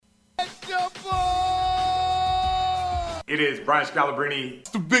It is Brian Scalabrine.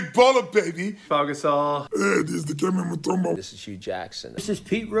 It's the big baller, baby. Pau Gasol. Hey, this is the Kevin Mutombo. This is Hugh Jackson. This is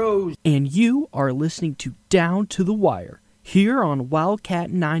Pete Rose. And you are listening to Down to the Wire here on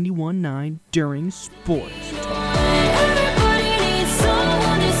Wildcat 91.9 during Sports Talk.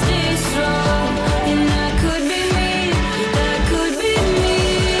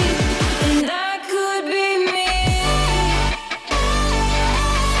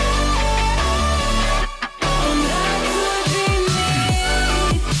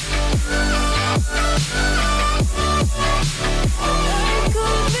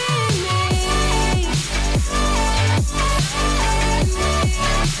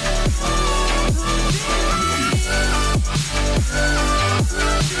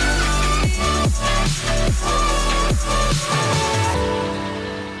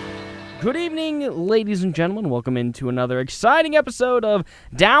 Good evening, ladies and gentlemen. Welcome into another exciting episode of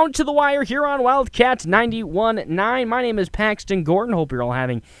Down to the Wire here on Wildcat 91.9. My name is Paxton Gordon. Hope you're all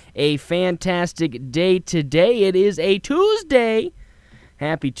having a fantastic day today. It is a Tuesday.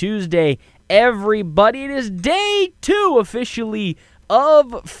 Happy Tuesday, everybody. It is day 2 officially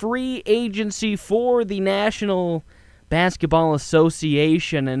of free agency for the National Basketball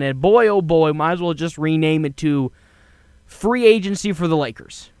Association. And boy, oh boy, might as well just rename it to free agency for the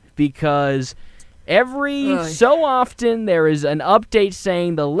Lakers. Because every so often there is an update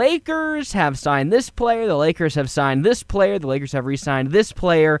saying the Lakers have signed this player, the Lakers have signed this player, the Lakers have re-signed this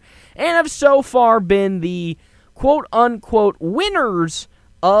player, and have so far been the quote-unquote winners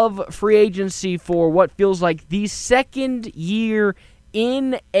of free agency for what feels like the second year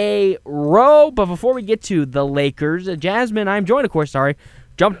in a row. But before we get to the Lakers, Jasmine, I'm joined, of course,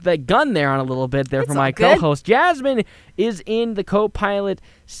 jumped the gun there on a little bit there for my co-host. Jasmine is in the co-pilot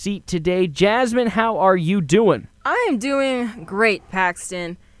seat today. Jasmine, how are you doing? I am doing great,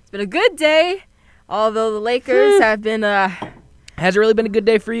 Paxton. It's been a good day, although the Lakers have been... Has it really been a good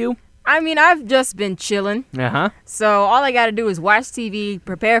day for you? I mean, I've just been chilling. Uh-huh. So all I got to do is watch TV,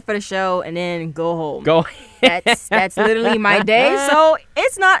 prepare for the show, and then go home. That's literally my day, so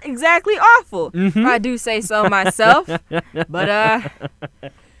it's not exactly awful. If I do say so myself. But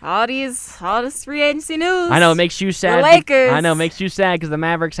all this free agency news. I know, it makes you sad. The Lakers. I know, it makes you sad because the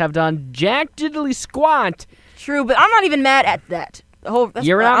Mavericks have done jack diddly squat. True, but I'm not even mad at that.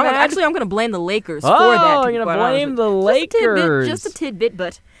 You're not mad? Actually, I'm going to blame the Lakers for that. Oh, you're going to blame the Lakers. Just a tidbit,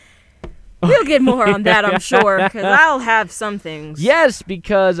 but... We'll get more on that, I'm sure, because I'll have some things. Yes,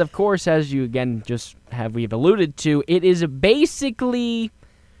 because, of course, as you, again, we've alluded to, it is basically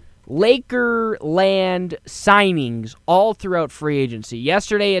Laker land signings all throughout free agency.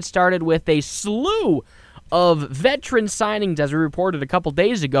 Yesterday, it started with a slew of veteran signings, as we reported a couple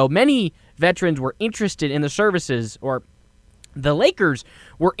days ago. Many veterans were interested in the services, or the Lakers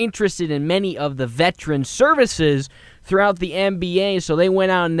were interested in many of the veteran services throughout the NBA, so they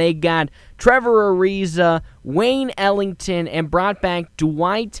went out and they got Trevor Ariza, Wayne Ellington, and brought back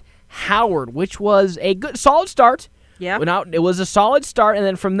Dwight Howard, which was a good, solid start. Yeah. It was a solid start, and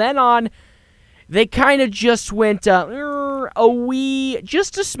then from then on, they kind of just went just a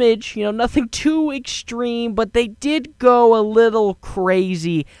smidge, nothing too extreme, but they did go a little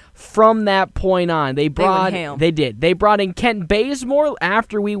crazy from that point on. They brought in Kent Bazemore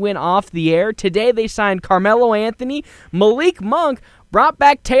after we went off the air. Today they signed Carmelo Anthony, Malik Monk, brought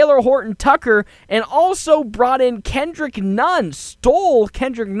back Taylor Horton Tucker, and also brought in Kendrick Nunn. Stole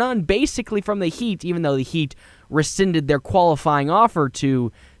Kendrick Nunn basically from the Heat, even though the Heat rescinded their qualifying offer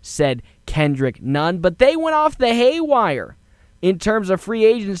to said Kendrick Nunn. But they went off the haywire in terms of free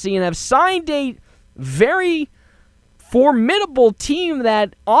agency and have signed a very formidable team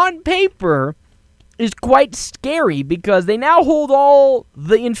that on paper is quite scary because they now hold all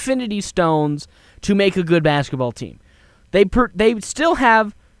the infinity stones to make a good basketball team. They still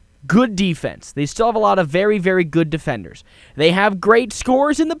have good defense. They still have a lot of very, very good defenders. They have great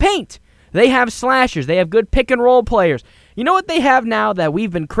scorers in the paint. They have slashers. They have good pick-and-roll players. You know what they have now that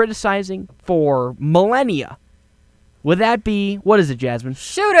we've been criticizing for millennia? Would that be, what is it, Jasmine?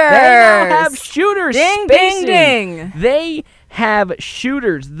 Shooters! They now have shooters. Ding, spacing. ding, ding. They have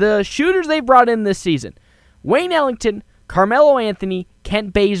shooters. The shooters they brought in this season: Wayne Ellington, Carmelo Anthony,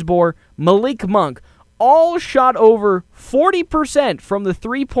 Kent Bazemore, Malik Monk, all shot over 40% from the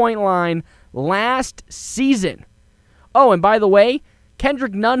three-point line last season. Oh, and by the way,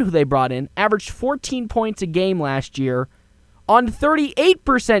 Kendrick Nunn, who they brought in, averaged 14 points a game last year on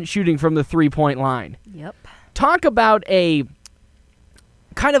 38% shooting from the three-point line. Yep. Talk about a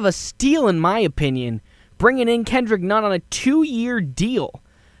kind of a steal, in my opinion, bringing in Kendrick Nunn on a 2-year deal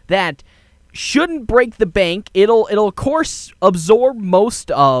that shouldn't break the bank. It'll of course absorb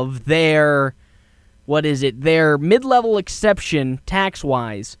most of their their mid-level exception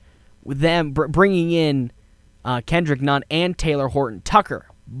tax-wise, with them bringing in Kendrick Nunn and Taylor Horton Tucker.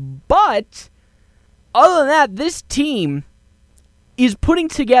 But other than that, this team is putting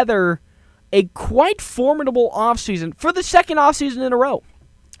together a quite formidable offseason for the second offseason in a row.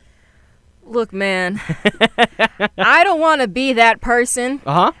 Look, man, I don't want to be that person,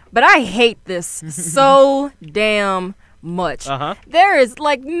 but I hate this so damn much. There is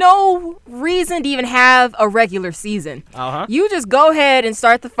no reason to even have a regular season. You just go ahead and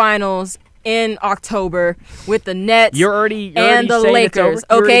start the finals in October with the Nets and the Lakers.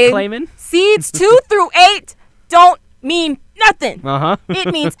 Okay, claiming? Seeds 2 through 8 don't mean nothing.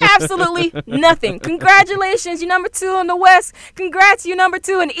 It means absolutely nothing. Congratulations, you're number 2 in the West. Congrats, you're number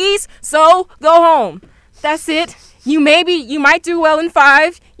 2 in the East. So go home. That's it. You might do well in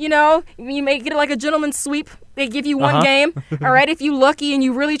 5. You may get like a gentleman's sweep. They give you one game. All right, if you're lucky and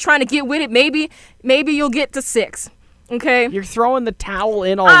you're really trying to get with it, maybe you'll get to 6. Okay. You're throwing the towel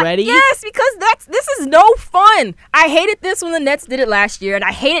in already? Yes, because this is no fun. I hated this when the Nets did it last year, and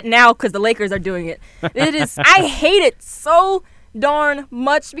I hate it now because the Lakers are doing it. I hate it so darn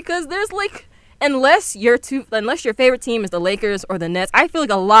much because there's unless your favorite team is the Lakers or the Nets, I feel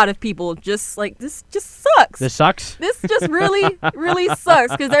like a lot of people just this just sucks. This sucks? This just really, really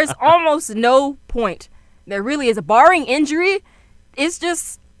sucks because there's almost no point. There really is. Barring injury, it's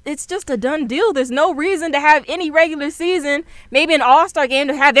just a done deal. There's no reason to have any regular season. Maybe an all-star game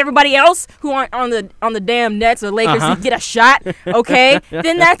to have everybody else who aren't on the damn Nets or Lakers to get a shot. Okay,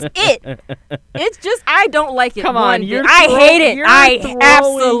 then that's it. It's just I don't like it. Come on, I hate it. I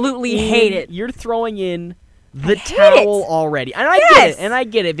absolutely hate it. You're throwing in the towel already, and I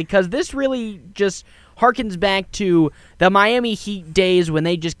get it because this really just harkens back to the Miami Heat days when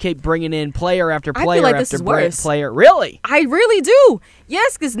they just kept bringing in player after player after player. Really? I really do.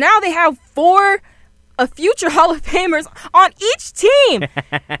 Yes, because now they have 4 future Hall of Famers on each team.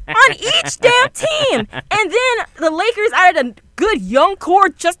 On each damn team. And then the Lakers added a good young core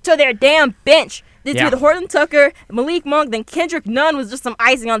just to their damn bench. They did Horton Tucker, Malik Monk, then Kendrick Nunn was just some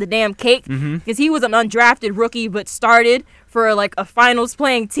icing on the damn cake because he was an undrafted rookie but started for a finals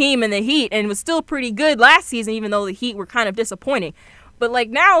playing team in the Heat and was still pretty good last season even though the Heat were kind of disappointing. But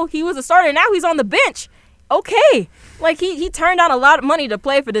now he was a starter, now he's on the bench. Okay. He turned down a lot of money to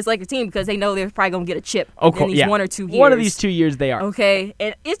play for this Lakers team because they know they're probably going to get a chip in these 1 or 2 years. One of these 2 years they are. Okay.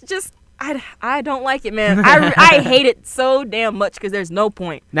 And it's just I don't like it, man. I hate it so damn much because there's no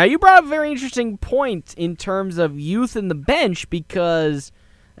point. Now, you brought up a very interesting point in terms of youth in the bench because,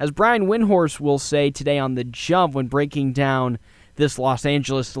 as Brian Windhorst will say today on The Jump when breaking down this Los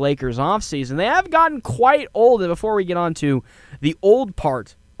Angeles Lakers offseason, they have gotten quite old. And before we get on to the old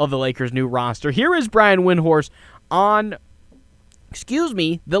part of the Lakers' new roster, here is Brian Windhorst on,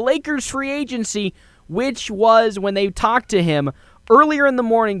 the Lakers free agency, which was when they talked to him earlier in the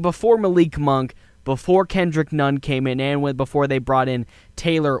morning before Malik Monk, before Kendrick Nunn came in, and before they brought in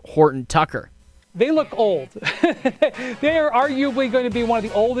Taylor Horton Tucker. They look old. They are arguably going to be one of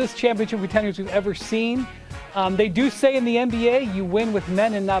the oldest championship contenders we've ever seen. They do say in the NBA you win with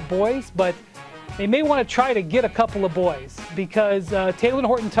men and not boys, but they may want to try to get a couple of boys because Taylor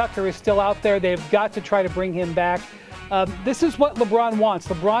Horton Tucker is still out there. They've got to try to bring him back. This is what LeBron wants.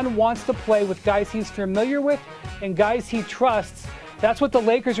 LeBron wants to play with guys he's familiar with and guys he trusts. That's what the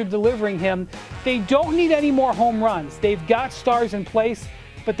Lakers are delivering him. They don't need any more home runs. They've got stars in place,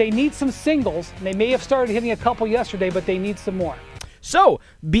 but they need some singles. And they may have started hitting a couple yesterday, but they need some more. So,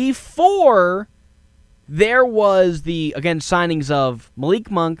 before there was the, signings of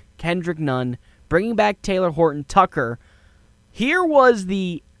Malik Monk, Kendrick Nunn, bringing back Taylor Horton Tucker, here was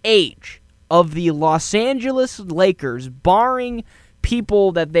the age of the Los Angeles Lakers, barring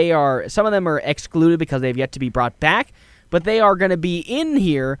people that some of them are excluded because they've yet to be brought back, but they are going to be in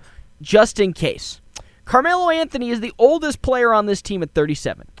here just in case. Carmelo Anthony is the oldest player on this team at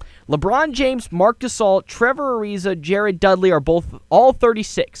 37. LeBron James, Marc Gasol, Trevor Ariza, Jared Dudley are all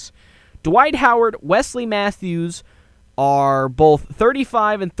 36. Dwight Howard, Wesley Matthews are both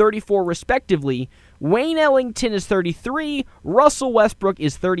 35 and 34 respectively. Wayne Ellington is 33, Russell Westbrook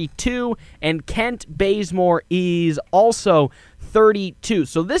is 32, and Kent Bazemore is also 32.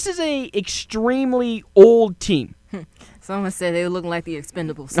 So this is a extremely old team. Someone said they were looking like the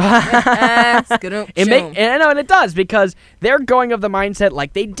Expendables. And it does, because they're going of the mindset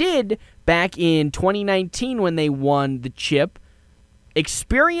like they did back in 2019 when they won the chip.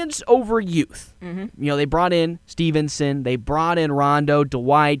 Experience over youth. They brought in Stevenson, they brought in Rondo,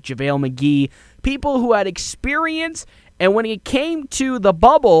 Dwight, JaVale McGee, people who had experience, and when it came to the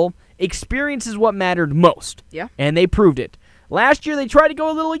bubble, experience is what mattered most. Yeah. And they proved it. Last year, they tried to go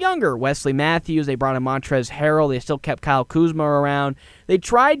a little younger. Wesley Matthews, they brought in Montrezl Harrell. They still kept Kyle Kuzma around. They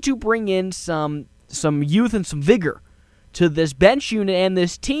tried to bring in some youth and some vigor to this bench unit, and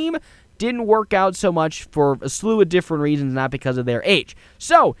this team didn't work out so much for a slew of different reasons, not because of their age.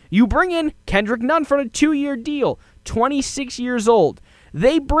 So, you bring in Kendrick Nunn for a 2-year deal, 26 years old.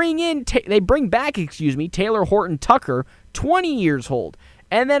 They bring back Taylor Horton Tucker, 20 years old.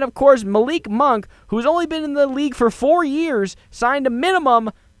 And then, of course, Malik Monk, who's only been in the league for 4 years, signed a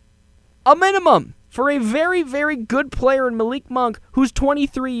minimum for a very, very good player in Malik Monk, who's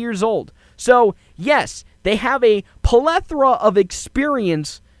 23 years old. So, yes, they have a plethora of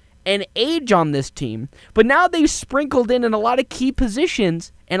experience and age on this team, but now they've sprinkled in a lot of key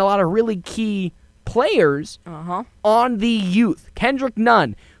positions and a lot of really key players on the youth. Kendrick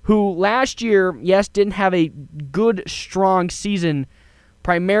Nunn, who last year, yes, didn't have a good, strong season,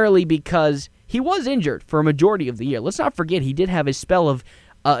 primarily because he was injured for a majority of the year. Let's not forget, he did have a spell of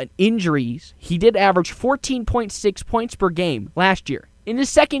injuries. He did average 14.6 points per game last year in his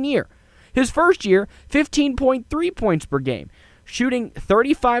second year. His first year, 15.3 points per game, shooting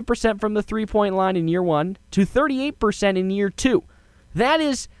 35% from the three-point line in year 1 to 38% in year 2. That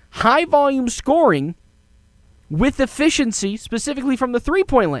is high-volume scoring with efficiency, specifically from the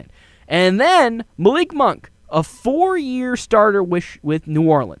three-point line. And then Malik Monk, a 4-year starter with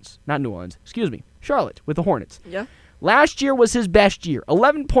Charlotte, with the Hornets. Yeah. Last year was his best year,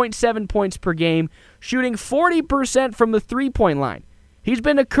 11.7 points per game, shooting 40% from the three-point line. He's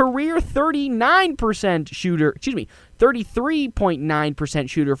been a career 33.9%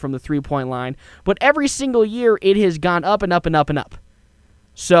 shooter from the three-point line, but every single year it has gone up and up and up and up.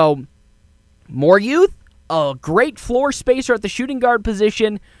 So, more youth, a great floor spacer at the shooting guard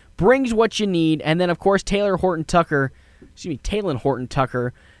position, brings what you need, and then, of course, Taylor Horton Tucker,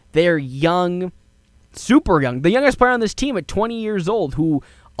 they're young, super young, the youngest player on this team at 20 years old, who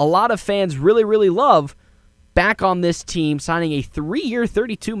a lot of fans really, really love, back on this team, signing a 3-year,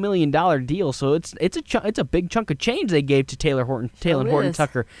 $32 million deal. So it's a big chunk of change they gave to Taylor Horton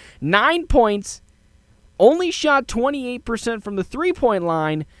Tucker. 9 points, only shot 28% from the three-point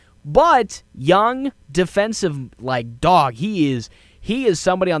line, but young, defensive dog. He is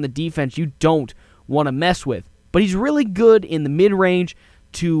somebody on the defense you don't want to mess with. But he's really good in the mid-range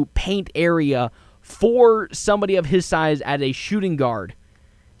to paint area for somebody of his size as a shooting guard.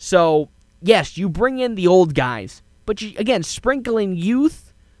 So, yes, you bring in the old guys, but you, again, sprinkling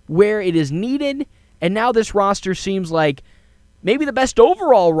youth where it is needed, and now this roster seems like maybe the best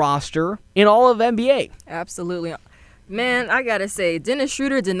overall roster in all of NBA. Absolutely. Man, I gotta say, Dennis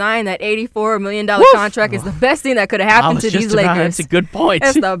Schroeder denying that $84 million contract is the best thing that could have happened to these Lakers. That's a good point.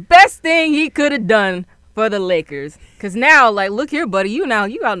 That's the best thing he could have done for the Lakers. Because now, look here, buddy, you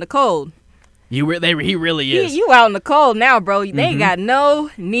out in the cold. He really is. You out in the cold now, bro. They ain't got no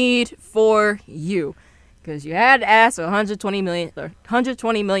need for you. Because you had to ask for $120 million.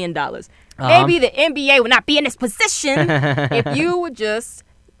 Maybe the NBA would not be in this position if you would just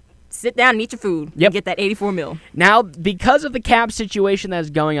sit down and eat your food and get that $84 million. Now, because of the cap situation that's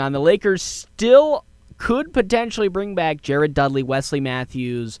going on, the Lakers still could potentially bring back Jared Dudley, Wesley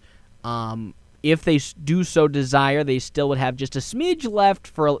Matthews. If they do so desire, they still would have just a smidge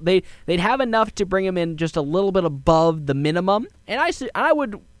left they'd have enough to bring him in just a little bit above the minimum, and I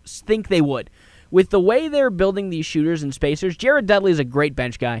would think they would. With the way they're building these shooters and spacers, Jared Dudley is a great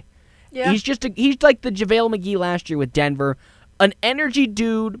bench guy. Yeah. He's like the JaVale McGee last year with Denver, an energy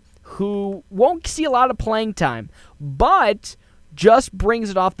dude who won't see a lot of playing time, but just brings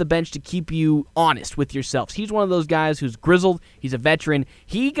it off the bench to keep you honest with yourselves. He's one of those guys who's grizzled. He's a veteran.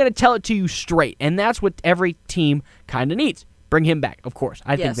 He's going to tell it to you straight, and that's what every team kind of needs. Bring him back, of course.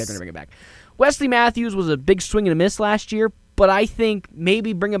 I think they're going to bring him back. Wesley Matthews was a big swing and a miss last year, but I think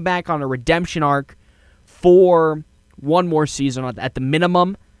maybe bring him back on a redemption arc for one more season at the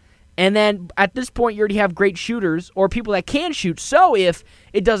minimum. And then at this point, you already have great shooters or people that can shoot. So if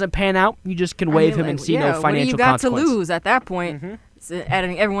it doesn't pan out, you just can waive him and see no financial consequence. What do you got to lose at that point?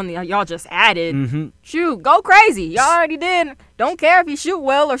 Adding everyone that y'all just added. Shoot, go crazy. Y'all already did. Don't care if you shoot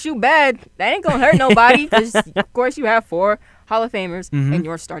well or shoot bad. That ain't going to hurt nobody because, of course, you have 4 Hall of Famers in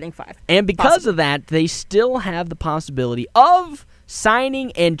your starting 5. And because of that, they still have the possibility of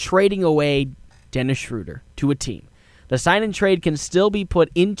signing and trading away Dennis Schroeder to a team. The sign and trade can still be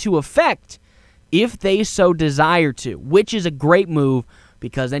put into effect if they so desire to, which is a great move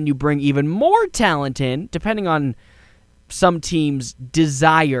because then you bring even more talent in, depending on some teams'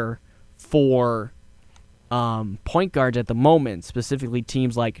 desire for point guards at the moment, specifically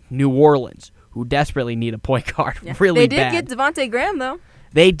teams like New Orleans, who desperately need a point guard really bad. They did get Devontae Graham, though.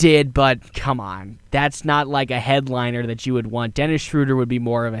 They did, but come on. That's not like a headliner that you would want. Dennis Schroeder would be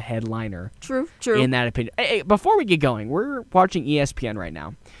more of a headliner. True. In that opinion. Hey, before we get going, we're watching ESPN right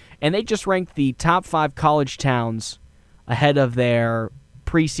now, and they just ranked the top 5 college towns ahead of their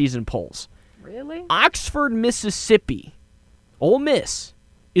preseason polls. Really? Oxford, Mississippi, Ole Miss,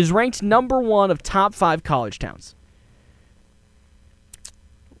 is ranked number 1 of top 5 college towns.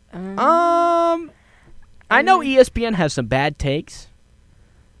 I know ESPN has some bad takes,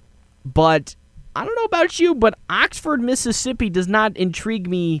 but I don't know about you, but Oxford, Mississippi does not intrigue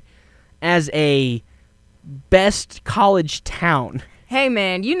me as a best college town. Hey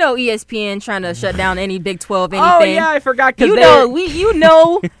man, you know ESPN trying to shut down any Big 12 anything. Oh yeah, I forgot.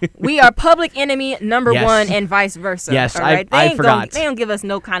 We are public enemy number 1 and vice versa. Yes, all right? I forgot. They don't give us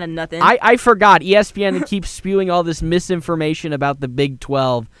no kind of nothing. I forgot. ESPN keeps spewing all this misinformation about the Big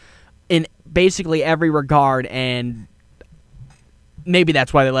 12 in basically every regard, and maybe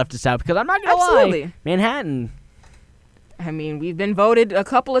that's why they left us out. Because I'm not gonna lie, Manhattan. I mean, we've been voted a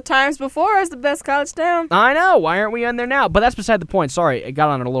couple of times before as the best college town. I know. Why aren't we on there now? But that's beside the point. Sorry, I got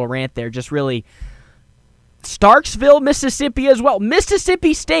on a little rant there. Just really, Starksville, Mississippi as well.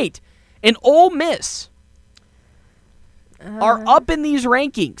 Mississippi State and Ole Miss are up in these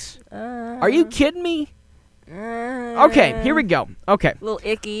rankings. Are you kidding me? Okay, here we go. Okay. A little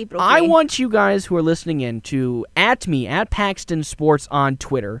icky, but okay. I want you guys who are listening in to at me, at Paxton Sports on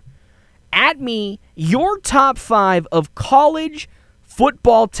Twitter, at me your top 5 of college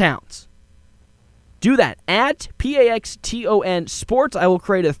football towns. Do that at PAXTON Sports. I will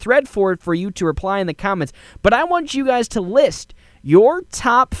create a thread for it for you to reply in the comments. But I want you guys to list your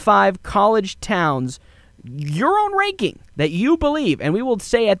top 5 college towns, your own ranking that you believe, and we will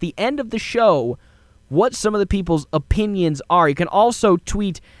say at the end of the show what some of the people's opinions are. You can also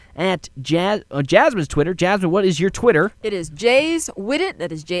tweet at Jasmine's Twitter. Jasmine, what is your Twitter? It is Jays Wittit. That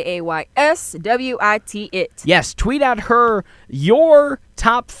is JaysWittit. Yes, tweet at her your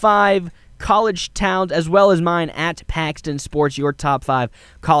top 5 college towns as well as mine at Paxton Sports, your top 5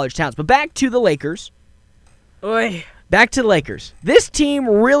 college towns. But back to the Lakers. Oy. Back to the Lakers. This team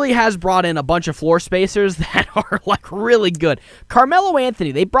really has brought in a bunch of floor spacers that are like really good. Carmelo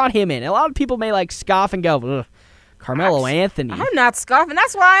Anthony, they brought him in. A lot of people may like scoff and go, ugh, Carmelo Anthony. I'm not scoffing.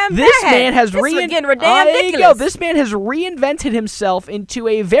 That's why I'm this mad. Man has getting ridiculous. There you go. This man has reinvented himself into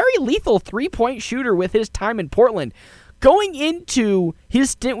a very lethal three-point shooter with his time in Portland. Going into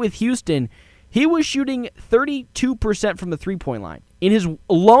his stint with Houston, he was shooting 32% from the three-point line in his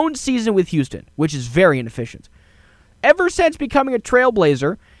lone season with Houston, which is very inefficient. Ever since becoming a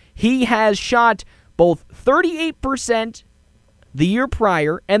Trailblazer, he has shot both 38% the year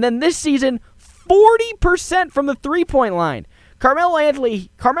prior, and then this season, 40% from the three-point line. Carmelo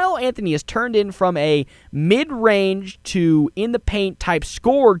Anthony has turned in from a mid-range to in-the-paint type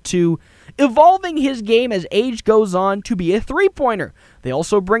scorer to evolving his game as age goes on to be a three-pointer. They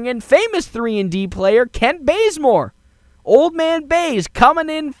also bring in famous 3-and-D player Kent Bazemore. Old man Baze coming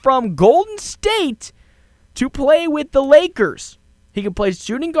in from Golden State to play with the Lakers. He can play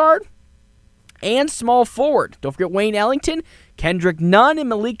shooting guard and small forward. Don't forget Wayne Ellington, Kendrick Nunn, and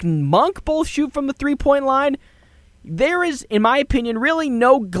Malik Monk both shoot from the three-point line. There is, in my opinion, really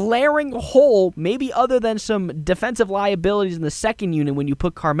no glaring hole, maybe other than some defensive liabilities in the second unit when you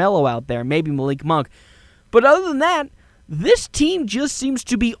put Carmelo out there, maybe Malik Monk. But other than that, this team just seems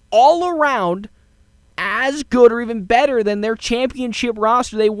to be all around as good or even better than their championship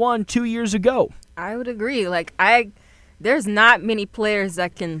roster they won 2 years ago. I would agree. There's not many players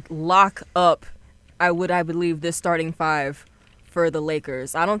that can lock up, I believe, this starting 5 for the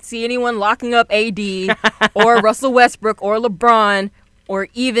Lakers. I don't see anyone locking up AD or Russell Westbrook or LeBron or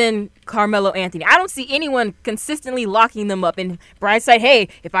even Carmelo Anthony. I don't see anyone consistently locking them up. And Brian said, hey,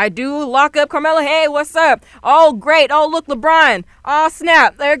 if I do lock up Carmelo, hey, what's up? Oh, great. Oh, look, LeBron. Oh,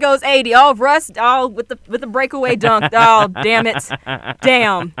 snap. There goes AD. Oh, Russ. Oh, with the breakaway dunk. Oh, damn it.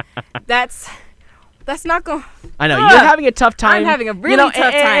 Damn. That's not going. I know you're having a tough time. I'm having a really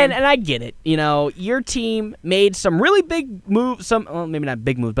tough time, and I get it. Your team made some really big moves. Maybe not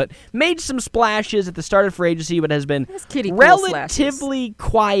big moves, but made some splashes at the start of free agency, but has been relatively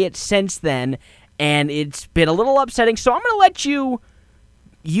quiet since then, and it's been a little upsetting. So I'm going to let you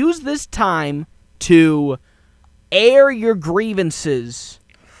use this time to air your grievances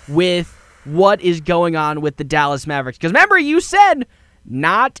with what is going on with the Dallas Mavericks. Because remember, you said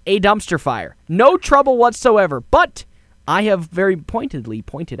not a dumpster fire. No trouble whatsoever. But I have very pointedly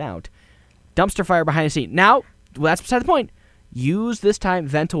pointed out dumpster fire behind the scene. Now, that's beside the point. Use this time,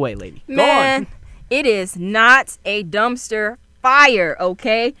 vent away, lady. Man, go on. It is not a dumpster fire,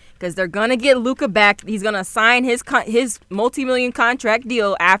 okay? Because they're going to get Luka back. He's going to sign his multi-million contract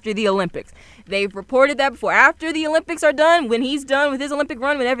deal after the Olympics. They've reported that before. After the Olympics are done, when he's done with his Olympic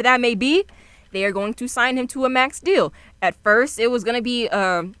run, whenever that may be, they are going to sign him to a max deal. At first, it was going to be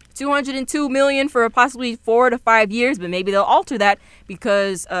 $202 million for possibly 4 to 5 years, but maybe they'll alter that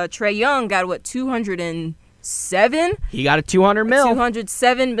because Trae Young got, $207? He got a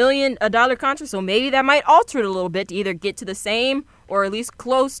 $207 million contract, so maybe that might alter it a little bit to either get to the same or at least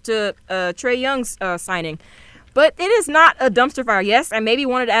close to Trae Young's signing. But it is not a dumpster fire. Yes, I maybe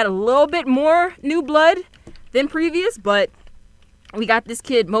wanted to add a little bit more new blood than previous, but we got this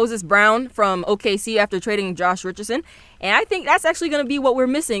kid, Moses Brown, from OKC after trading Josh Richardson. And I think that's actually going to be what we're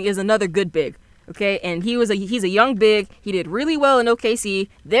missing is another good big. Okay, and he's a young big. He did really well in OKC.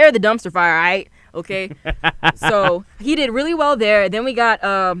 They're the dumpster fire, all right? Okay, so he did really well there. Then we got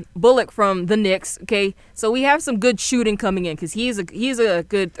Bullock from the Knicks. Okay, so we have some good shooting coming in because he's a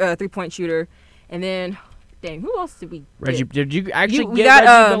good 3-point shooter. And then, dang, who else did we get? Did you actually get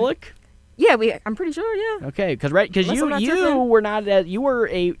Reggie Bullock? Yeah, I'm pretty sure. Yeah. Okay, because you were not you were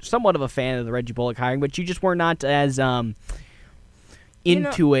a somewhat of a fan of the Reggie Bullock hiring, but you just were not as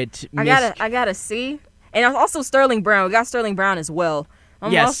into it. I gotta see, and also Sterling Brown. We got Sterling Brown as well.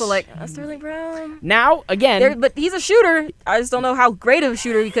 I'm also like Sterling Brown. Now again, but he's a shooter. I just don't know how great of a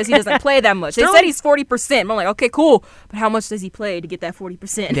shooter because he doesn't play that much. They said he's 40%. I'm like, okay, cool, but how much does he play to get that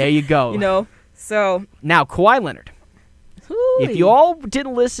 40%? There you go. You know. So now Kawhi Leonard. If you all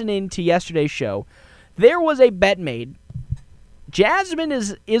didn't listen in to yesterday's show, there was a bet made. Jasmine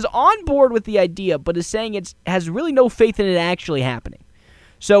is on board with the idea, but is saying has really no faith in it actually happening.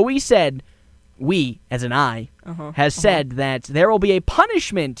 So we said, as an I, has said that there will be a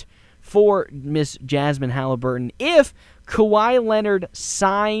punishment for Miss Jasmine Halliburton if Kawhi Leonard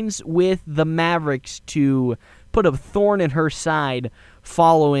signs with the Mavericks to put a thorn in her side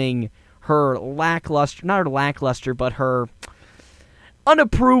following her her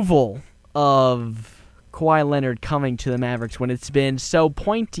unapproval of Kawhi Leonard coming to the Mavericks when it's been so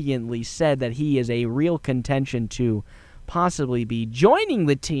pointedly said that he is a real contention to possibly be joining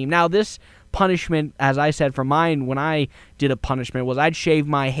the team. Now, this punishment, as I said for mine when I did a punishment, was I'd shave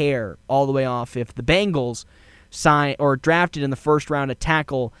my hair all the way off if the Bengals drafted in the first round a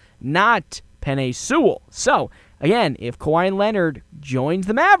tackle, not Penei Sewell. So, again, if Kawhi Leonard joins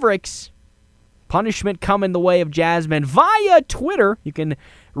the Mavericks, punishment coming the way of Jasmine via Twitter. You can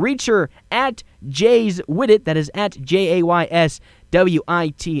reach her at Jays Widdit. That is at JaysWittit.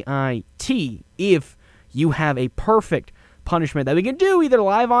 If you have a perfect punishment that we can do either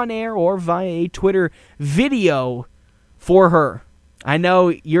live on air or via a Twitter video for her. I know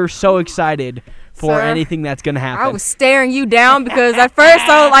you're so excited for anything that's going to happen. I was staring you down because at first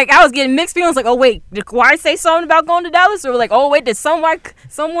I was getting mixed feelings like, oh wait, did Kawhi say something about going to Dallas? Or like, oh wait, did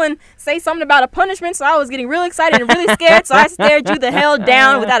someone say something about a punishment? So I was getting really excited and really scared, so I stared you the hell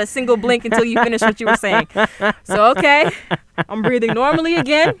down without a single blink until you finished what you were saying. So okay, I'm breathing normally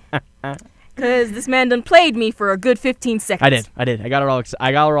again. Because this man done played me for a good 15 seconds. I did. I got her all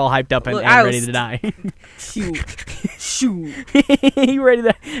hyped up and ready to die. Shoot. You ready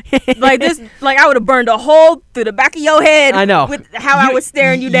to like this? Like I would have burned a hole through the back of your head. I know. With how I was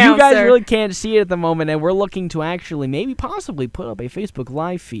staring you down. You guys sir. really can't see it at the moment, and we're looking to actually possibly put up a Facebook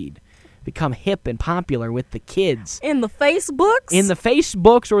Live feed, become hip and popular with the kids in the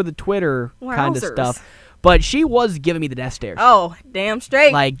Facebooks, or the Twitter kind of stuff. But she was giving me the death stares. Oh, damn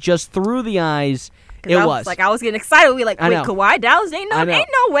straight. Like, just through the eyes, I was getting excited. We like, wait, Kawhi, Dallas? Ain't no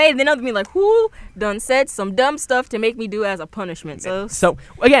way. And then other me like, who done said some dumb stuff to make me do as a punishment? So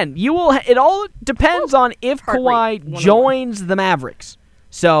again, it all depends on if Kawhi joins the Mavericks.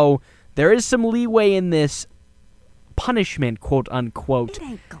 So there is some leeway in this punishment, quote unquote. It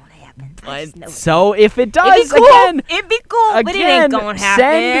ain't gonna happen. So if it does, it'd be cool, but it ain't gonna happen.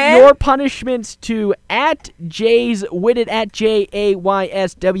 Send your punishments to at Jays Widdit at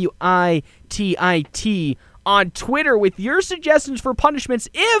JaysWittit on Twitter with your suggestions for punishments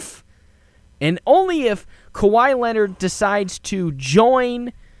if and only if Kawhi Leonard decides to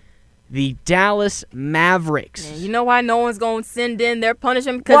join the Dallas Mavericks. Man, you know why no one's going to send in their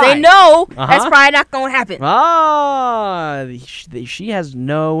punishment? Because they know that's probably not going to happen. She has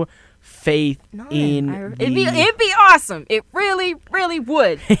no faith in it'd be awesome. It really, really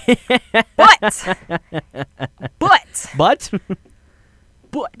would. But.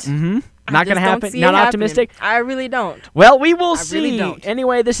 Mm-hmm. Not going to happen? Not optimistic? I really don't. Well, we will see. Really don't.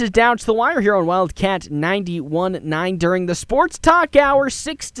 Anyway, this is Down to the Wire here on Wildcat 91.9 during the Sports Talk Hour,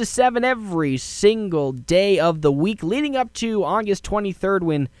 6 to 7 every single day of the week, leading up to August 23rd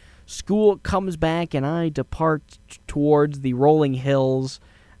when school comes back and I depart towards the rolling hills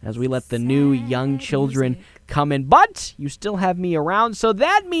as we let the new young children come in. But you still have me around, so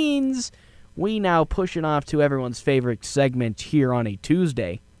that means we now push it off to everyone's favorite segment here on a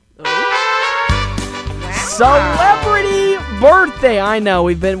Tuesday. Celebrity birthday. I know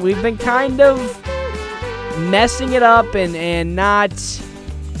we've been kind of messing it up and not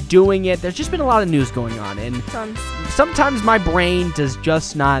doing it. There's just been a lot of news going on, and sometimes my brain does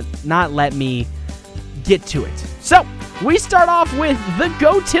just not let me get to it. So we start off with the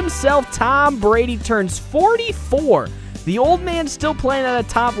GOAT himself. Tom Brady turns 44. The old man still playing at a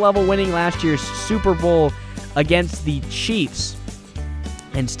top level, winning last year's Super Bowl against the Chiefs,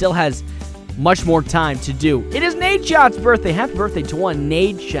 and still has much more time to do. It is Nadeshot's birthday. Happy birthday to one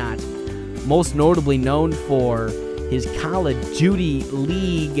Nadeshot, most notably known for his Call of Duty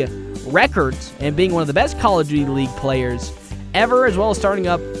League records and being one of the best Call of Duty League players ever, as well as starting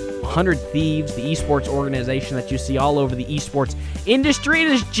up 100 Thieves, the esports organization that you see all over the esports industry. It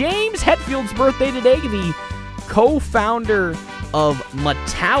is James Hetfield's birthday today, the co-founder of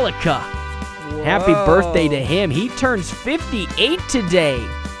Metallica. Whoa. Happy birthday to him. He turns 58 today.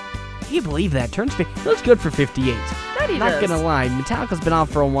 Can you believe that? Turns 50. He looks good for 58. Not gonna lie, Metallica's been out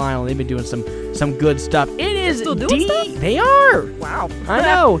for a while and they've been doing some good stuff. It is still doing stuff? They are. Wow. I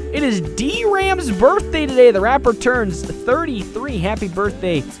know. It is D-Ram's birthday today. The rapper turns 33. Happy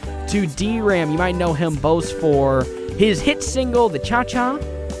birthday to D-Ram. You might know him both for his hit single, The Cha-Cha,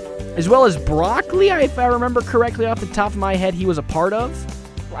 as well as Broccoli, if I remember correctly off the top of my head, he was a part of.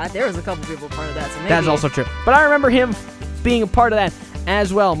 Right, there was a couple people a part of that, so maybe. That's also true. But I remember him being a part of that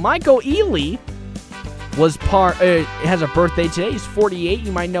as well. Michael Ealy has a birthday today. He's 48.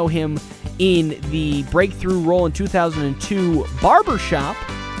 You might know him in the breakthrough role in 2002 Barbershop,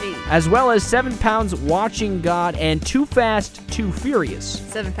 as well as 7 Pounds, Watching God, and Too Fast, Too Furious.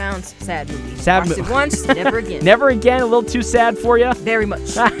 7 Pounds, sad movie. Sad Watched it once, never again. Never again, a little too sad for you? Very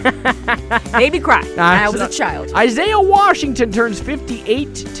much. Made me cry. I was a child. Isaiah Washington turns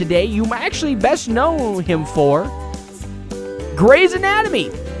 58 today. You might actually best know him for Grey's Anatomy.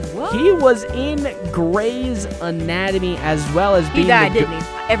 What? He was in Grey's Anatomy as well as being... He died, didn't he?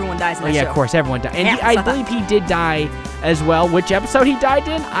 Everyone dies in that show. Of course, everyone died. And I believe he did die as well. Which episode he died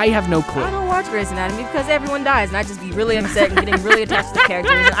in, I have no clue. I don't watch Grey's Anatomy because everyone dies, and I just be really upset and getting really attached to the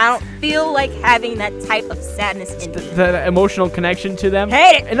characters. And I don't feel like having that type of sadness in me. The emotional connection to them.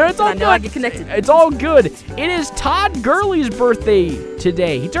 Hate it! And it's all good. I get connected. It's all good. It is Todd Gurley's birthday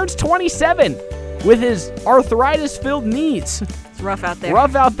today. He turns 27 with his arthritis-filled knees. It's rough out there.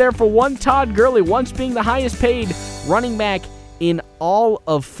 Rough out there for one Todd Gurley, once being the highest paid running back in all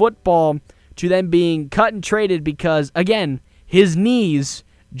of football, to then being cut and traded because, again, his knees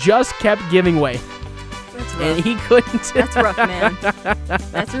just kept giving way. That's rough. And he couldn't. That's rough, man.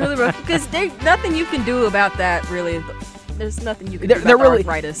 That's really rough because there's nothing you can do about that, really. There's nothing you can do about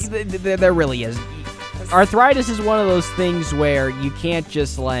arthritis. There really is. Arthritis is one of those things where you can't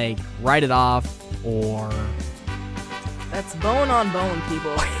just, write it off or... That's bone on bone,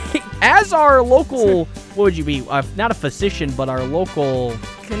 people. As our local, what would you be? Not a physician, but our local...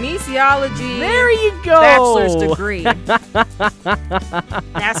 Kinesiology. There you go. Bachelor's degree.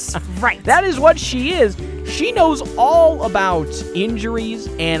 That's right. That is what she is. She knows all about injuries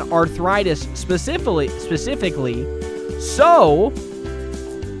and arthritis specifically. So,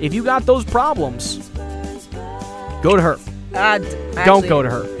 if you got those problems, go to her. Don't go to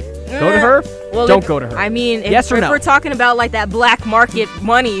her. Go to her. Well, don't go to her. I mean, yes or if no? we're talking about that black market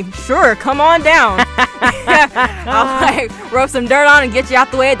money, sure, come on down. I'll rub some dirt on and get you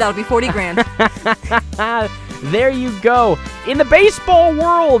out the way. That'll be 40 grand. There you go. In the baseball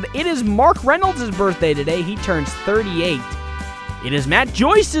world, it is Mark Reynolds' birthday today. He turns 38. It is Matt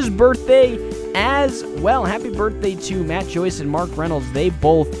Joyce's birthday as well. Happy birthday to Matt Joyce and Mark Reynolds. They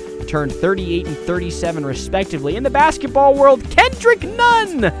both turned 38 and 37 respectively. In the basketball world, Kendrick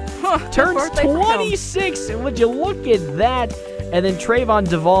Nunn turns 26. And would you look at that? And then Trayvon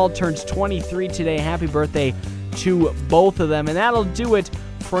Duvall turns 23 today. Happy birthday to both of them. And that'll do it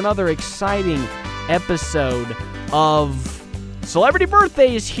for another exciting episode of Celebrity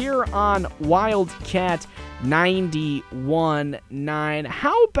Birthdays here on Wildcat 91.9.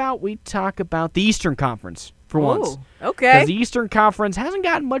 How about we talk about the Eastern Conference for once? Okay. Because the Eastern Conference hasn't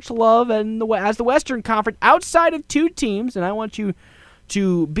gotten much love as the Western Conference outside of 2 teams, and I want you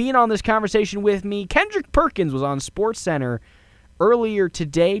to be in on this conversation with me. Kendrick Perkins was on SportsCenter earlier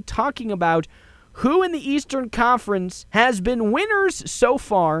today talking about who in the Eastern Conference has been winners so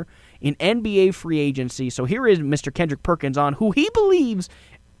far in NBA free agency. So here is Mr. Kendrick Perkins on who he believes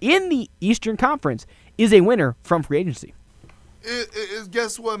in the Eastern Conference is a winner from free agency.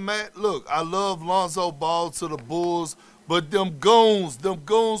 Guess what, Matt? Look, I love Lonzo Ball to the Bulls, but them goons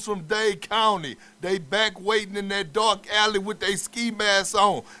from Dade County, they back waiting in that dark alley with their ski masks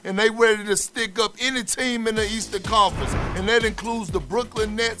on, and they ready to stick up any team in the Eastern Conference, and that includes the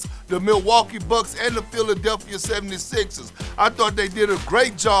Brooklyn Nets, the Milwaukee Bucks, and the Philadelphia 76ers. I thought they did a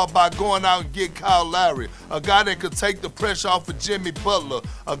great job by going out and get Kyle Lowry, a guy that could take the pressure off of Jimmy Butler,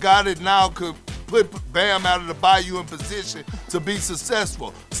 a guy that now could put Bam out of the Bayou in position to be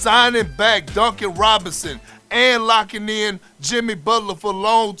successful. Signing back Duncan Robinson and locking in Jimmy Butler for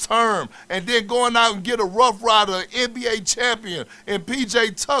long term, and then going out and get a Rough Rider, NBA champion, and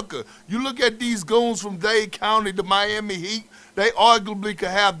PJ Tucker. You look at these goons from Dade County, the Miami Heat, they arguably could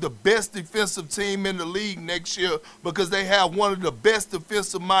have the best defensive team in the league next year because they have one of the best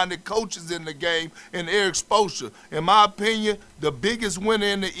defensive-minded coaches in the game in Eric Spoelstra. In my opinion, the biggest winner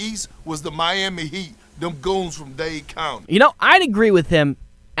in the East was the Miami Heat, them goons from Dade County. You know, I'd agree with him.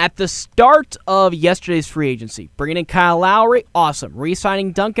 At the start of yesterday's free agency, bringing in Kyle Lowry, awesome.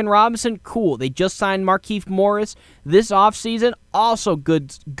 Re-signing Duncan Robinson, cool. They just signed Markieff Morris this offseason, also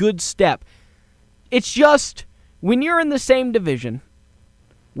good step. It's just, when you're in the same division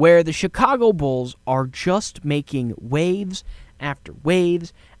where the Chicago Bulls are just making waves after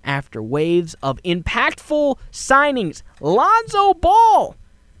waves after waves of impactful signings, Lonzo Ball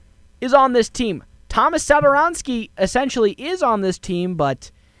is on this team. Thomas Satoransky essentially is on this team, but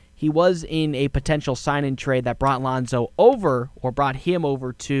he was in a potential sign-in trade that brought Lonzo over, or brought him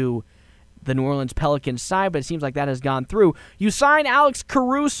over to the New Orleans Pelicans side, but it seems like that has gone through. You sign Alex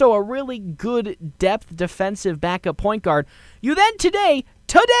Caruso, a really good depth defensive backup point guard. You then today,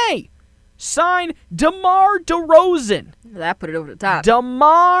 sign DeMar DeRozan. That put it over the top.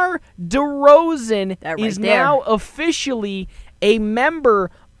 DeMar DeRozan is now officially a member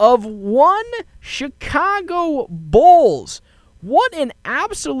of one Chicago Bulls. What an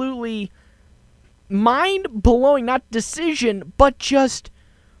absolutely mind-blowing, not decision, but just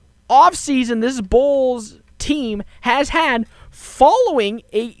offseason this Bulls team has had following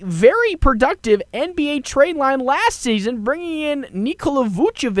a very productive NBA trade line last season, bringing in Nikola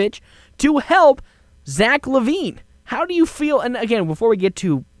Vucevic to help Zach LaVine. How do you feel? And again, before we get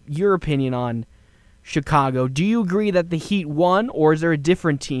to your opinion on Chicago, do you agree that the Heat won, or is there a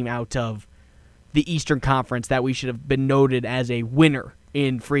different team out of the Eastern Conference that we should have been noted as a winner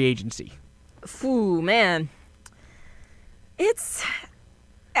in free agency? Ooh, man. It's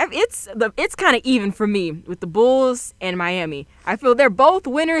kind of even for me with the Bulls and Miami. I feel they're both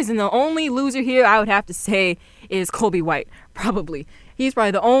winners, and the only loser here I would have to say is Kobe White, probably. He's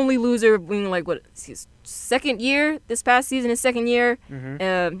probably the only loser, being his second year, this past season, his second year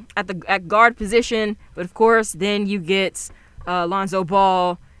at guard position. But of course, then you get Lonzo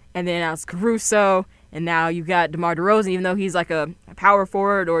Ball, and then Alex Caruso, and now you got DeMar DeRozan, even though he's like a power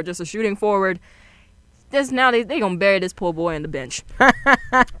forward or just a shooting forward. Now they gonna bury this poor boy on the bench.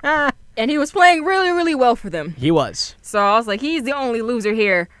 And he was playing really, really well for them. He was. So I was like, he's the only loser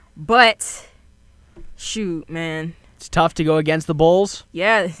here. But shoot, man. It's tough to go against the Bulls.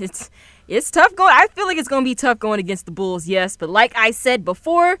 Yeah, it's tough going. I feel like it's gonna be tough going against the Bulls, yes. But like I said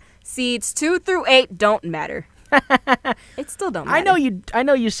before, seeds 2 through 8 don't matter. It still don't matter. I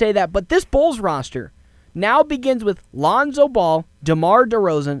know you say that, but this Bulls roster now begins with Lonzo Ball, DeMar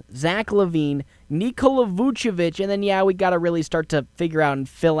DeRozan, Zach LaVine, Nikola Vucevic, and then we got to really start to figure out and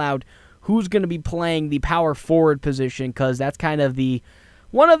fill out who's going to be playing the power forward position, because that's kind of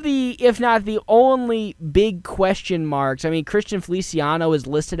one of the, if not the only big question marks. I mean, Christian Feliciano is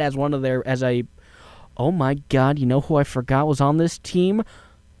listed as oh my God, you know who I forgot was on this team?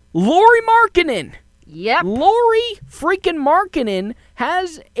 Lauri Markkanen. Yep. Lauri freaking Markkanen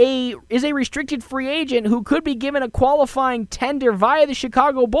is a restricted free agent who could be given a qualifying tender via the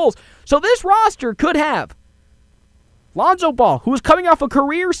Chicago Bulls. So this roster could have Lonzo Ball, who is coming off a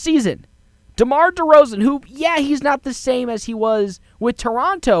career season, DeMar DeRozan, who, he's not the same as he was with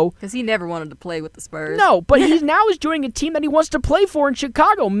Toronto. Because he never wanted to play with the Spurs. No, but he now is joining a team that he wants to play for in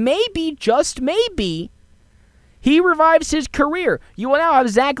Chicago. Maybe, just maybe, he revives his career. You will now have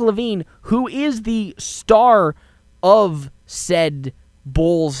Zach LaVine, who is the star of said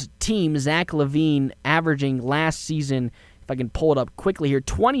Bulls team. Zach LaVine averaging last season, if I can pull it up quickly here,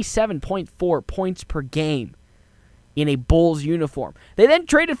 27.4 points per game in a Bulls uniform. They then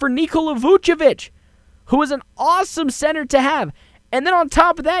traded for Nikola Vucevic, who is an awesome center to have. And then on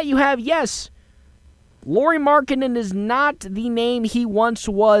top of that, you have, Lauri Markkanen is not the name he once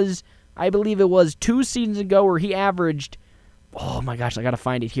was. I believe it was 2 seasons ago where he averaged, oh my gosh, I got to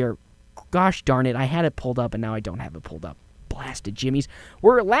find it here. Gosh darn it, I had it pulled up and now I don't have it pulled up. blasted Jimmy's.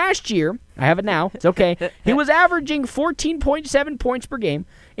 Where last year, I have it now, it's okay, he was averaging 14.7 points per game.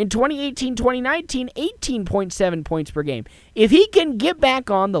 In 2018-2019, 18.7 points per game. If he can get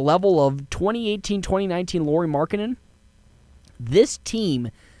back on the level of 2018-2019 Lauri Markkanen, this team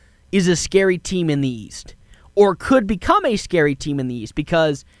is a scary team in the East, or could become a scary team in the East,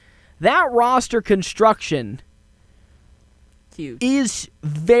 because that roster construction is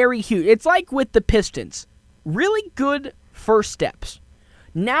very huge. It's like with the Pistons. Really good first steps.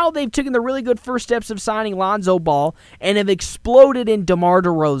 Now they've taken the really good first steps of signing Lonzo Ball and have exploded in DeMar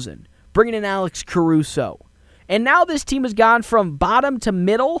DeRozan, bringing in Alex Caruso. And now this team has gone from bottom to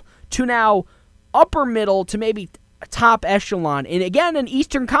middle to now upper middle to maybe top echelon. And again, an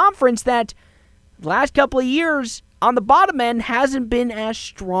Eastern Conference that the last couple of years on the bottom end hasn't been as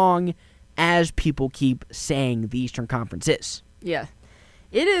strong as people keep saying the Eastern Conference is. Yeah.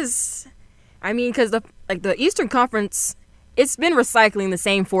 It is. I mean, because the Eastern Conference, it's been recycling the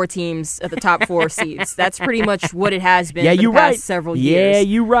same 4 teams at the top 4 seeds. That's pretty much what it has been for the past several years. Yeah,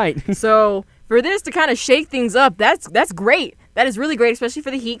 you're right. So for this to kind of shake things up, that's great. That is really great, especially for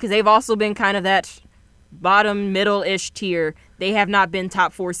the Heat, because they've also been kind of that bottom, middle-ish tier. They have not been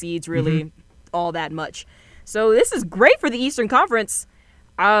top 4 seeds really all that much. So this is great for the Eastern Conference.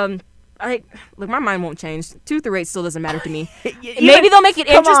 Look, my mind won't change. 2 through 8 still doesn't matter to me. Maybe they'll make it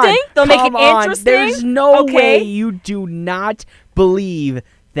interesting. They'll make it interesting. There's no way you do not believe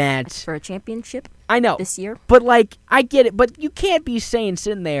that for a championship. I know this year, but I get it. But you can't be saying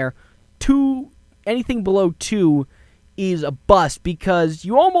sitting there anything below 2 is a bust, because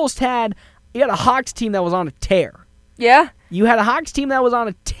you had a Hawks team that was on a tear. Yeah, you had a Hawks team that was on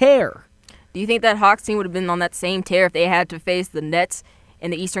a tear. Do you think that Hawks team would have been on that same tear if they had to face the Nets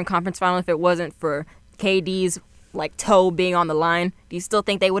in the Eastern Conference Final if it wasn't for KD's toe being on the line? Do you still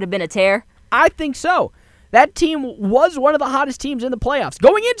think they would have been a tear? I think so. That team was one of the hottest teams in the playoffs.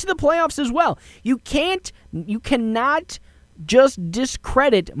 Going into the playoffs as well. You cannot just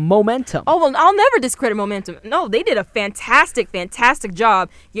discredit momentum. Oh, well, I'll never discredit momentum. No, they did a fantastic job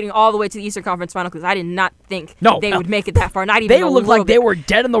getting all the way to the Eastern Conference Final, because I did not think they would make it that far. Not even they looked like they were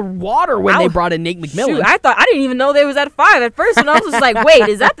dead in the water when they brought in Nate McMillan. Shoot, I didn't even know they was at 5 at first, and I was just like, wait,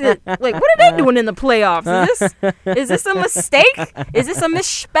 is that what are they doing in the playoffs? Is this a mistake? Is this a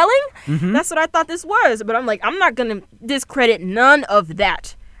misspelling? That's what I thought this was. But I'm like, I'm not going to discredit none of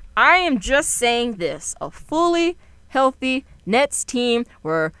that. I am just saying this: a fully healthy Nets team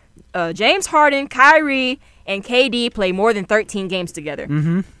where James Harden, Kyrie, and KD play more than 13 games together.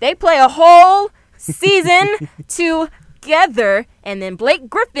 They play a whole season together, and then Blake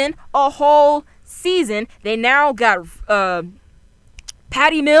Griffin a whole season. They now got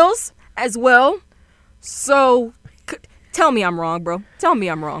Patty Mills as well. So tell me I'm wrong, bro. Tell me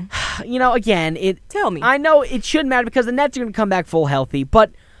I'm wrong. Tell me. I know it shouldn't matter because the Nets are going to come back full healthy,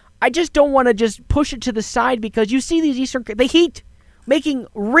 but I just don't want to just push it to the side, because you see these the Heat making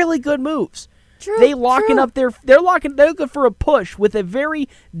really good moves. They're looking for a push with a very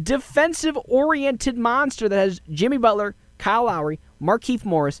defensive-oriented monster that has Jimmy Butler, Kyle Lowry, Markieff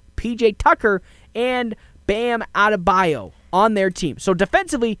Morris, PJ Tucker, and Bam Adebayo on their team. So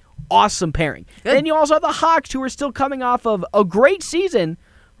defensively, awesome pairing. Good. Then you also have the Hawks, who are still coming off of a great season,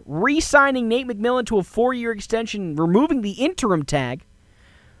 re-signing Nate McMillan to a 4-year extension, removing the interim tag,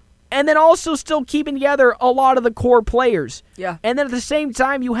 and then also still keeping together a lot of the core players. Yeah. And then at the same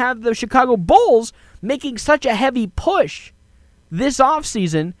time, you have the Chicago Bulls making such a heavy push this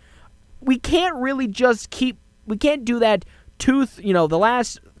offseason. We can't really we can't do that the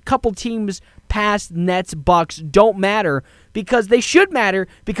last couple teams past Nets, Bucks don't matter, because they should matter,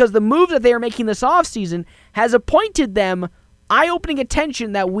 because the move that they are making this offseason has appointed them eye-opening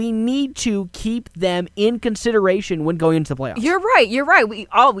attention that we need to keep them in consideration when going into the playoffs. You're right. We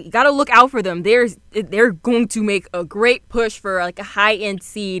got to look out for them. They're going to make a great push for a high-end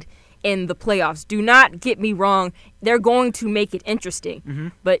seed in the playoffs. Do not get me wrong. They're going to make it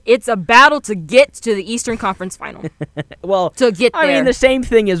interesting. But it's a battle to get to the Eastern Conference Final. Well, to get there. I mean, the same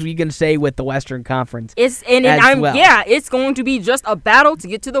thing as we can say with the Western Conference. It's going to be just a battle to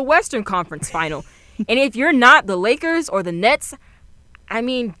get to the Western Conference Final. And if you're not the Lakers or the Nets, I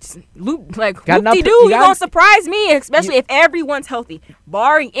mean, whoop-de-doo, you're going to surprise me, especially if everyone's healthy.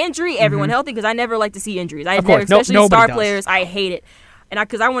 Barring injury, everyone healthy, because I never like to see injuries. Especially star players, I hate it. And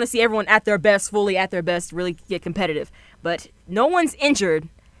because I want to see everyone at their best, fully at their best, really get competitive. But no one's injured.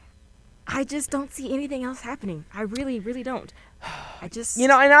 I just don't see anything else happening. I really, really don't. I just...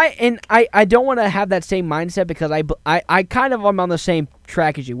 and I don't want to have that same mindset, because I kind of am on the same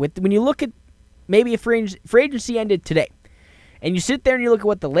track as you. When you look at maybe if free agency ended today, and you sit there and you look at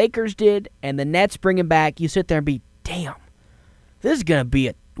what the Lakers did and the Nets bringing back, you sit there and be, damn, this is going to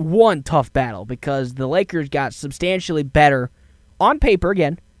be one tough battle because the Lakers got substantially better on paper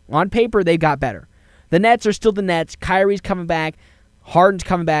again. On paper, they got better. The Nets are still the Nets. Kyrie's coming back. Harden's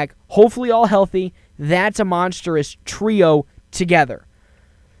coming back. Hopefully all healthy. That's a monstrous trio together.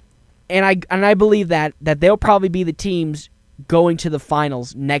 And I believe that they'll probably be the teams going to the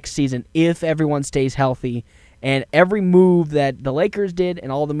finals next season if everyone stays healthy. And every move that the Lakers did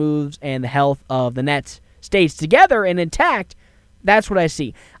and all the moves and the health of the Nets stays together and intact, that's what I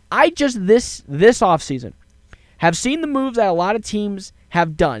see. I just, this offseason, have seen the moves that a lot of teams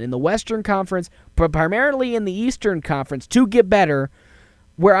have done in the Western Conference, but primarily in the Eastern Conference, to get better,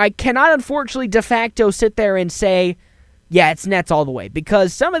 where I cannot, unfortunately, de facto sit there and say, yeah, it's Nets all the way.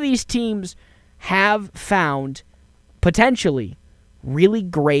 Because some of these teams have found, potentially, really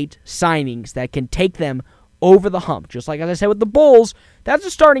great signings that can take them over the hump. Just like as I said with the Bulls, that's a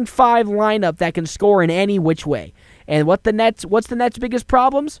starting 5 lineup that can score in any which way. And what's the Nets' biggest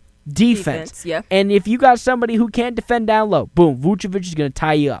problems? Defense. Yeah. And if you got somebody who can't defend down low, boom, Vucevic is going to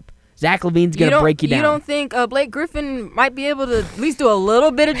tie you up. Zach LaVine's going to break you down. You don't think Blake Griffin might be able to at least do a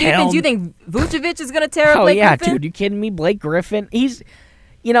little bit of defense? You think Vucevic is going to tear up Blake Griffin? Oh, yeah, dude. You kidding me? Blake Griffin, he's,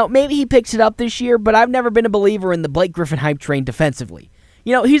 maybe he picks it up this year, but I've never been a believer in the Blake Griffin hype train defensively.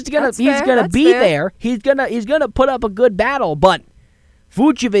 He's gonna be there. He's gonna put up a good battle, but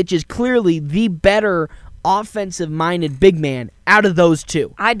Vucevic is clearly the better offensive-minded big man out of those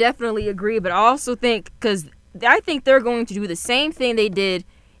two. I definitely agree, but I also think because I think they're going to do the same thing they did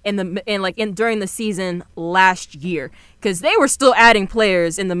during the season last year, because they were still adding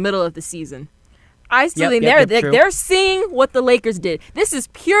players in the middle of the season. I still think they're seeing what the Lakers did. This is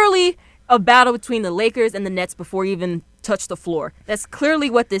purely a battle between the Lakers and the Nets before you even touch the floor. That's clearly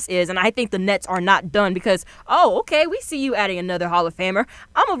what this is, and I think the Nets are not done because, okay, we see you adding another Hall of Famer.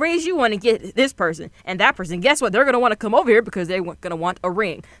 I'm going to raise you one and get this person and that person. Guess what? They're going to want to come over here because they're going to want a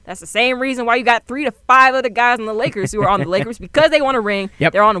ring. That's the same reason why you got 3 to 5 other guys on the Lakers who are on the Lakers because they want a ring.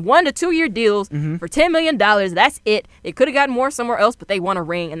 Yep. They're on 1 to 2 year deals for $10 million. That's it. They could have gotten more somewhere else, but they want a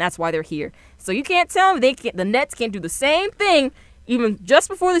ring, and that's why they're here. So you can't tell me the Nets can't do the same thing even just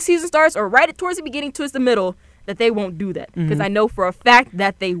before the season starts or right towards the beginning, towards the middle, that they won't do that, because I know for a fact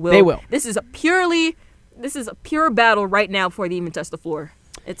that they will. They will. This is a pure battle right now before they even touch the floor.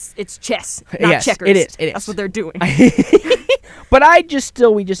 It's chess, not checkers. It is. That's what they're doing. But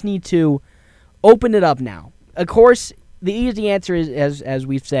we just need to open it up now. Of course, the easy answer is, as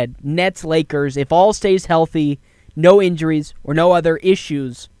we've said, Nets, Lakers. If all stays healthy, no injuries or no other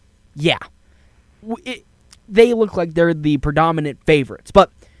issues, yeah. They look like they're the predominant favorites.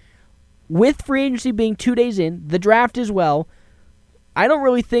 But with free agency being 2 days in, the draft as well, I don't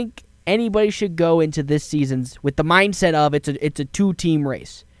really think anybody should go into this season's with the mindset of it's a 2-team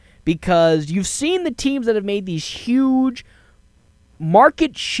race, because you've seen the teams that have made these huge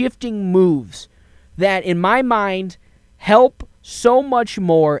market-shifting moves that, in my mind, help so much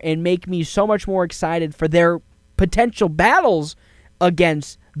more and make me so much more excited for their potential battles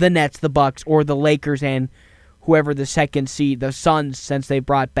against the Nets, the Bucks, or the Lakers and whoever the second seed, the Suns, since they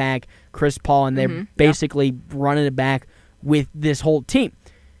brought back Chris Paul, and they're basically running it back with this whole team.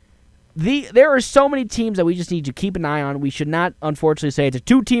 There are so many teams that we just need to keep an eye on. We should not, unfortunately, say it's a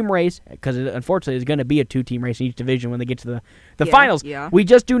 2-team race, because unfortunately it's going to be a 2-team race in each division when they get to the finals. Yeah. We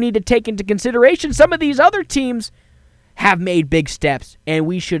just do need to take into consideration some of these other teams have made big steps, and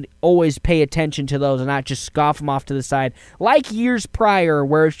we should always pay attention to those and not just scoff them off to the side like years prior,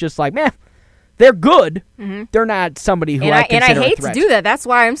 where it's just like, man, they're good. They're not somebody who I consider I hate a threat. to do that. That's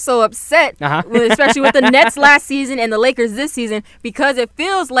why I'm so upset, especially with the Nets last season and the Lakers this season, because it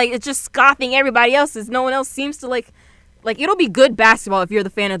feels like it's just scoffing everybody else's. No one else seems to like it'll be good basketball if you're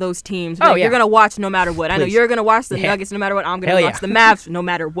the fan of those teams. Oh, yeah. You're gonna watch no matter what. Please. I know you're gonna watch the Nuggets no matter what. I'm gonna watch the Mavs no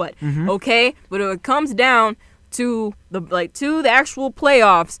matter what. Okay, but when it comes down to the actual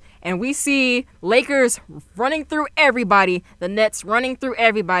playoffs, and we see Lakers running through everybody, the Nets running through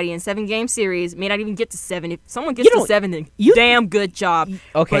everybody in 7-game series, may not even get to 7. If someone gets to 7, then damn good job.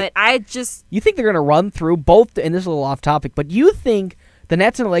 Okay. But you think they're going to run through both, and this is a little off topic, but you think the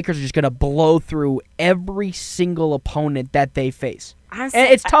Nets and the Lakers are just going to blow through every single opponent that they face? And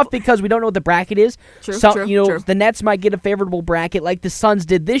it's tough because we don't know what the bracket is. True. The Nets might get a favorable bracket like the Suns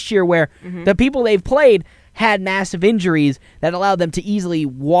did this year, where the people they've played had massive injuries that allowed them to easily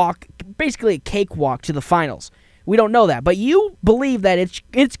walk, basically a cakewalk to the finals. We don't know that, but you believe that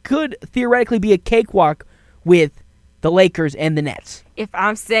it could theoretically be a cakewalk with the Lakers and the Nets. If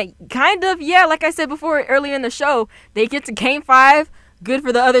I'm saying, kind of, yeah, like I said before earlier in the show, they get to Game 5, good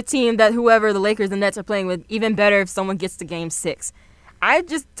for the other team, that whoever the Lakers and Nets are playing with. Even better if someone gets to Game 6. It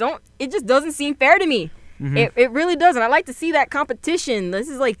just doesn't seem fair to me. It really does, and I like to see that competition.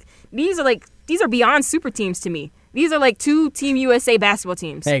 These are beyond super teams to me. These are like 2 Team USA basketball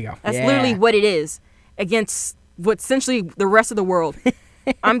teams. There you go. That's literally what it is against what essentially the rest of the world.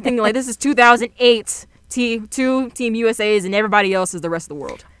 I'm thinking like this is 2008 2 Team USAs and everybody else is the rest of the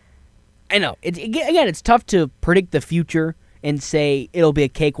world. I know. It's tough to predict the future and say it'll be a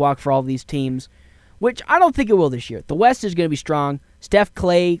cakewalk for all these teams, which I don't think it will this year. The West is going to be strong. Steph,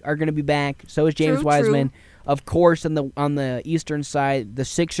 Clay are going to be back. So is James Wiseman. True. Of course, on the Eastern side, the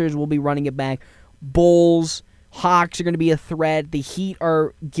Sixers will be running it back. Bulls, Hawks are going to be a threat. The Heat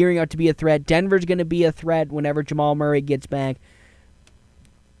are gearing up to be a threat. Denver's going to be a threat whenever Jamal Murray gets back.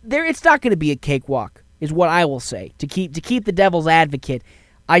 It's not going to be a cakewalk, is what I will say. To keep the devil's advocate,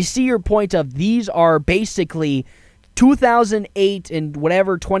 I see your point of these are basically 2008 and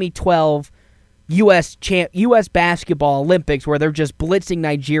whatever 2012 U.S. basketball Olympics where they're just blitzing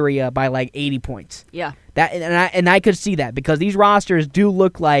Nigeria by like 80 points. Yeah. And I could see that because these rosters do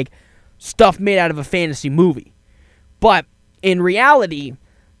look like stuff made out of a fantasy movie. But in reality,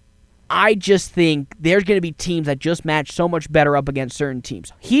 I just think there's going to be teams that just match so much better up against certain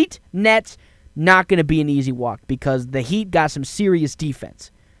teams. Heat, Nets, not going to be an easy walk because the Heat got some serious defense.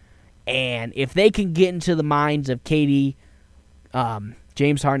 And if they can get into the minds of KD,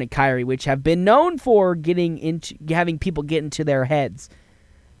 James Harden, and Kyrie, which have been known for having people get into their heads,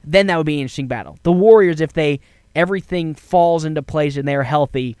 then that would be an interesting battle. The Warriors, if everything falls into place and they're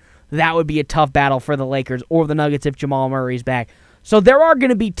healthy, that would be a tough battle for the Lakers or the Nuggets if Jamal Murray's back. So there are going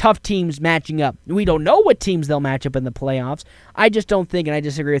to be tough teams matching up. We don't know what teams they'll match up in the playoffs. I just don't think, and I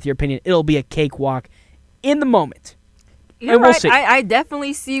disagree with your opinion, it'll be a cakewalk in the moment. You're right. See. I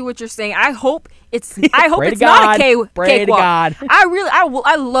definitely see what you're saying. I hope it's not a cakewalk.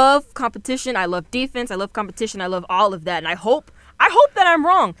 I love competition. I love defense. I love competition. I love all of that. And I hope that I'm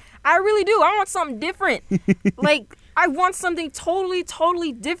wrong. I really do. I want something different. I want something totally,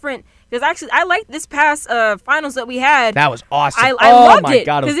 totally different. Because actually, I liked this past finals that we had. That was awesome. I loved it.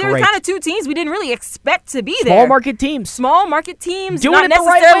 God, because there were kind of 2 teams we didn't really expect to be there. Small market teams. Doing not it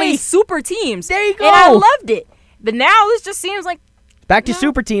necessarily the right way. Super teams. There you go. And I loved it. But now this just seems like back to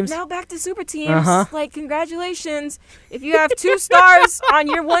super teams. Now back to super teams. Like, congratulations. If you have 2 stars on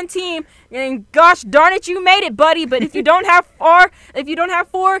your one team, and gosh darn it, you made it, buddy. But if you don't have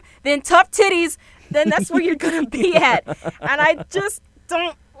 4, then tough titties, then that's where you're going to be at. And I just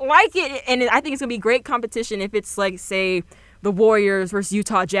don't like it. And I think it's going to be great competition if it's like, say, the Warriors versus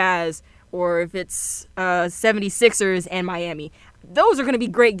Utah Jazz, or if it's 76ers and Miami. Those are going to be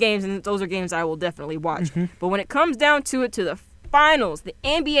great games, and those are games I will definitely watch. But when it comes down to it, to the finals, the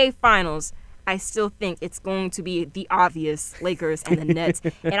NBA finals, I still think it's going to be the obvious Lakers and the Nets.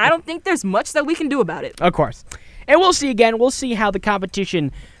 And I don't think there's much that we can do about it. Of course. And we'll see again. We'll see how the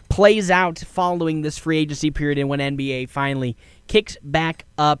competition plays out following this free agency period and when NBA finally kicks back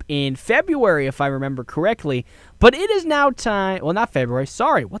up in February, if I remember correctly. But it is now time. Well, not February.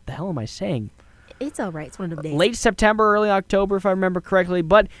 Sorry. What the hell am I saying? It's all right. It's one of the days. Late September, early October, if I remember correctly.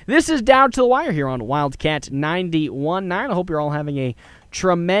 But this is Down to the Wire here on Wildcat 91.9. I hope you're all having a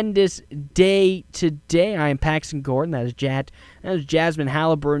tremendous day today. I am Paxton Gordon. That is Jasmine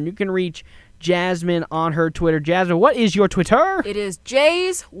Halliburton. You can reach Jasmine on her Twitter. Jasmine, what is your Twitter? It is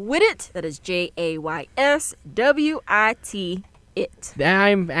Jays Witt. That is JaysWit.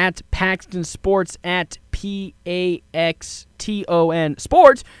 I'm at Paxton Sports at PAXTON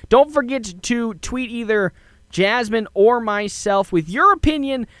Sports. Don't forget to tweet either Jasmine or myself with your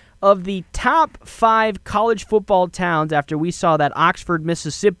opinion of the top 5 college football towns after we saw that Oxford,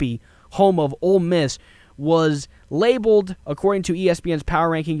 Mississippi, home of Ole Miss, was labeled, according to ESPN's Power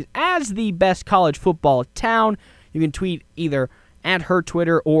Rankings, as the best college football town. You can tweet either at her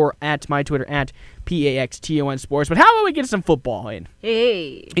Twitter or at my Twitter at PAXTON Sports. But how about we get some football in?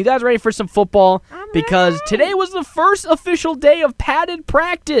 Hey. You guys ready for some football? Because ready. Today was the first official day of padded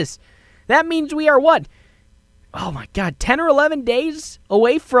practice. That means we are what? Oh my God, 10 or 11 days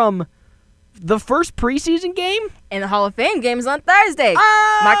away from the first preseason game? And the Hall of Fame game is on Thursday.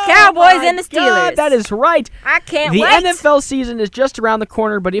 My Cowboys and the Steelers. God, that is right. I can't wait. The NFL season is just around the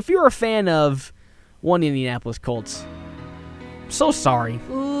corner, but if you're a fan of one Indianapolis Colts, so sorry.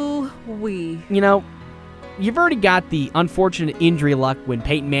 Ooh-wee. You know, you've already got the unfortunate injury luck when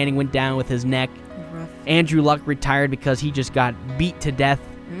Peyton Manning went down with his neck. Rough. Andrew Luck retired because he just got beat to death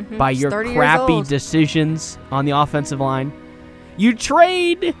by your crappy decisions on the offensive line. You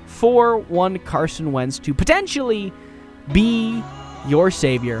trade for one Carson Wentz to potentially be your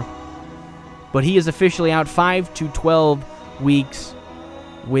savior, but he is officially out 5 to 12 weeks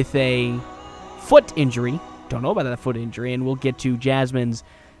with a foot injury. Don't know about that foot injury, and we'll get to Jasmine's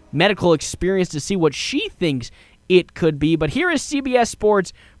medical experience to see what she thinks it could be. But here is CBS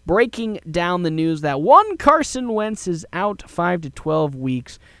Sports breaking down the news that one Carson Wentz is out 5 to 12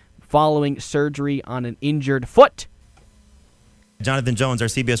 weeks following surgery on an injured foot. Jonathan Jones, our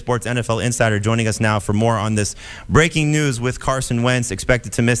CBS Sports NFL insider, joining us now for more on this breaking news with Carson Wentz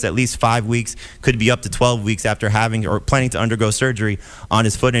expected to miss at least 5 weeks, could be up to 12 weeks after having or planning to undergo surgery on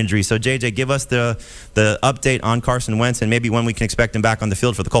his foot injury. So, JJ, give us the update on Carson Wentz and maybe when we can expect him back on the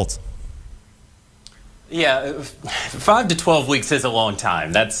field for the Colts. Yeah, 5 to 12 weeks is a long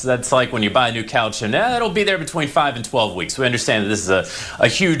time. That's like when you buy a new couch and it'll be there between 5 and 12 weeks. We understand that this is a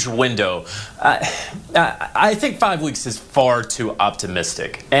huge window. I think 5 weeks is far too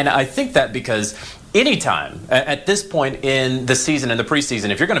optimistic. And I think that because anytime at this point in the season, in the preseason,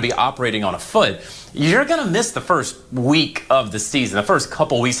 if you're going to be operating on a foot, you're going to miss the first week of the season, the first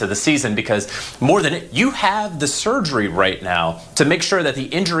couple weeks of the season, because more than it, you have the surgery right now to make sure that the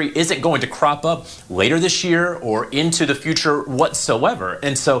injury isn't going to crop up later this year or into the future whatsoever.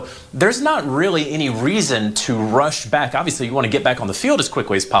 And so there's not really any reason to rush back. Obviously, you want to get back on the field as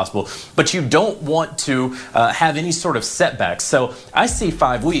quickly as possible, but you don't want to have any sort of setbacks. So I see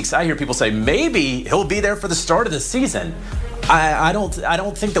 5 weeks. I hear people say maybe he'll be there for the start of the season. I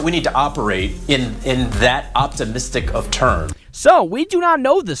don't think that we need to operate in that optimistic of terms. So, we do not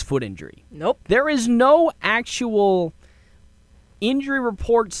know this foot injury. Nope. There is no actual injury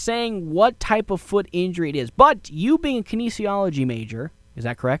report saying what type of foot injury it is. But you being a kinesiology major, is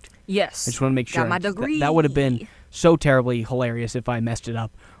that correct? Yes. I just want to make sure. Got my degree. That would have been so terribly hilarious if I messed it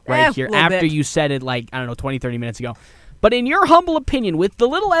up right here after you said it 20, 30 minutes ago. But in your humble opinion, with the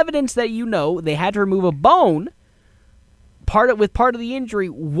little evidence that you know, they had to remove a bone part of the injury.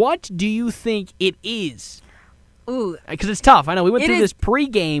 What do you think it is? Ooh, because it's tough. I know we went through this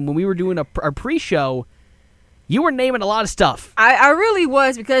pregame when we were doing our pre-show. You were naming a lot of stuff. I really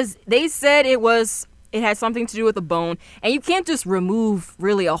was, because they said it had something to do with a bone, and you can't just remove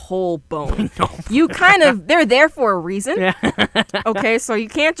really a whole bone. No. You they're there for a reason. Yeah. Okay, so you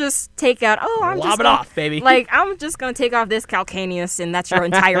can't just take out, lob it off, baby. I'm just going to take off this calcaneus, and that's your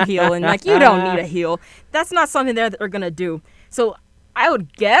entire heel, and you don't need a heel. That's not something they're going to do. So I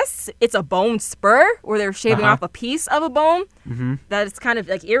would guess it's a bone spur, where they're shaving off a piece of a bone. Mm-hmm. That it's kind of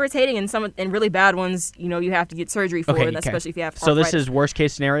irritating, and really bad ones, you have to get surgery for, especially if you have arthritis. So this is worst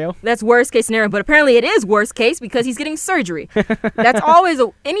case scenario? That's worst case scenario, but apparently it is worst case because he's getting surgery. That's always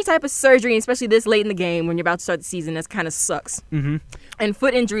any type of surgery, especially this late in the game when you're about to start the season. That kind of sucks. Mm-hmm. And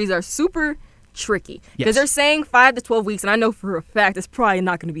foot injuries are super tricky because they're saying 5 to 12 weeks, and I know for a fact it's probably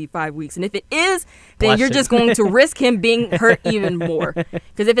not going to be 5 weeks. And if it is, then you're just going to risk him being hurt even more.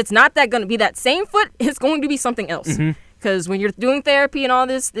 Because if it's not going to be that same foot, it's going to be something else. Because when you're doing therapy and all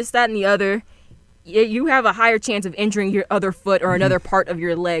this, that, and the other, you have a higher chance of injuring your other foot or another part of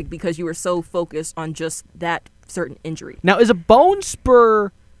your leg because you were so focused on just that certain injury. Now, is a bone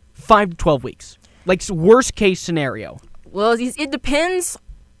spur 5 to 12 weeks? Worst case scenario? Well, it depends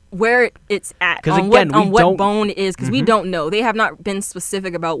where it's at, on what bone it is, because we don't know. They have not been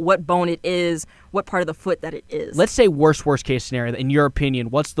specific about what bone it is, what part of the foot that it is. Let's say worst case scenario. In your opinion,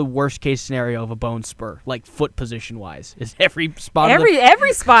 what's the worst case scenario of a bone spur, foot position wise? Is every spot?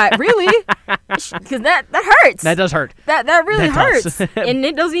 Every spot, really, because that hurts. That does hurt. That really hurts, and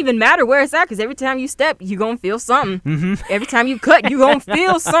it doesn't even matter where it's at, because every time you step, you gonna feel something. Mm-hmm. Every time you cut, you gonna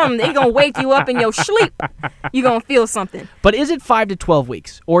feel something. They gonna wake you up in your sleep. You gonna feel something. But is it 5 to 12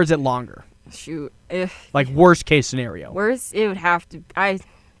 weeks, or is it longer? Shoot, worst case scenario. Worst, it would have to.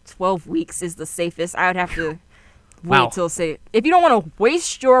 12 weeks is the safest. I would have to wait till if you don't want to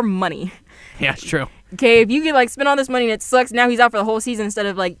waste your money. Yeah, it's true. Okay, if you get spend all this money and it sucks, now he's out for the whole season instead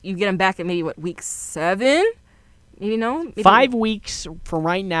of you get him back at maybe week 7. Maybe 5 weeks from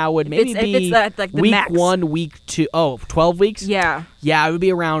right now would maybe be the week max. 1, week 2. 12 weeks? Yeah. Yeah, it would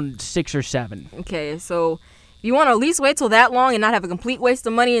be around 6 or 7. Okay, so if you want to at least wait till that long and not have a complete waste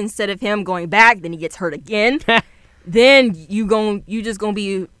of money instead of him going back, then he gets hurt again. Then you just gonna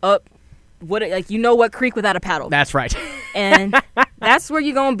be up, what creek without a paddle. That's right. And that's where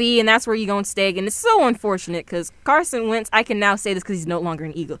you're gonna be, and that's where you're gonna stay. And it's so unfortunate because Carson Wentz, I can now say this because he's no longer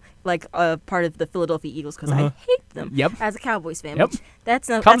an Eagle, part of the Philadelphia Eagles, because I hate them as a Cowboys fan. Yep. That's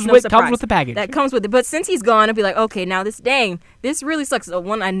no surprise. Comes with the package. That comes with it. But since he's gone, I'll be okay, now this really sucks.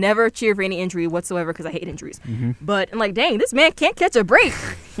 One, I never cheer for any injury whatsoever because I hate injuries. Mm-hmm. But I'm dang, this man can't catch a break.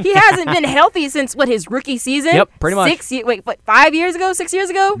 He hasn't been healthy since his rookie season. Yep, pretty much. 5 years ago, 6 years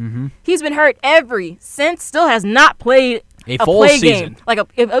ago? Mm-hmm. He's been hurt since, still has not played a full season. Game. A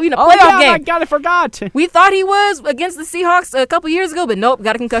playoff game. Oh, God, I forgot. We thought he was against the Seahawks a couple years ago, but nope,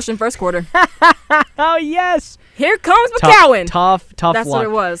 got a concussion first quarter. Oh, yes. Here comes McCowan. Tough That's luck. what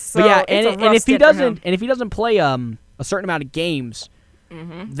it was. So but yeah, it's a and rough if he stint for him. doesn't play a certain amount of games,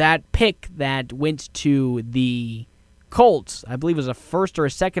 that pick that went to the Colts, I believe it was a first or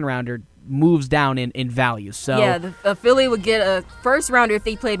a second rounder, moves down in value. So yeah, the Philly would get a first rounder if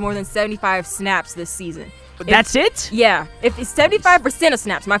they played more than 75 snaps this season. That's it? Yeah, if it's 75% of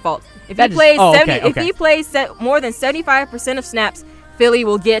snaps, my fault. If That he is- plays oh, 70, okay, if he plays more than 75% of snaps, Philly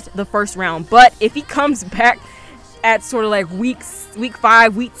will get the first round. But if he comes back at sort of like week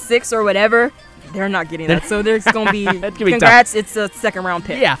 5, week 6 or whatever, they're not getting that. So there's going to be congrats, it's a second round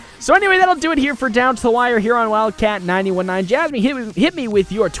pick. Yeah. So anyway, that'll do it here for Down to the Wire here on Wildcat 91.9. Jasmine, hit me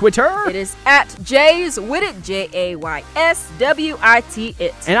with your Twitter. It is at JaysWitt,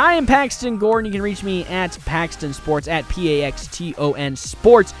 JaysWittit. And I am Paxton Gordon. You can reach me at Paxton Sports, at PAXTON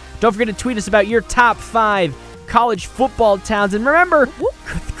Sports. Don't forget to tweet us about your top 5 college football towns. And remember,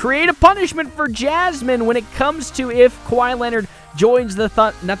 create a punishment for Jasmine when it comes to if Kawhi Leonard joins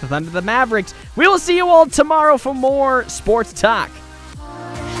the Mavericks. We will see you all tomorrow for more sports talk.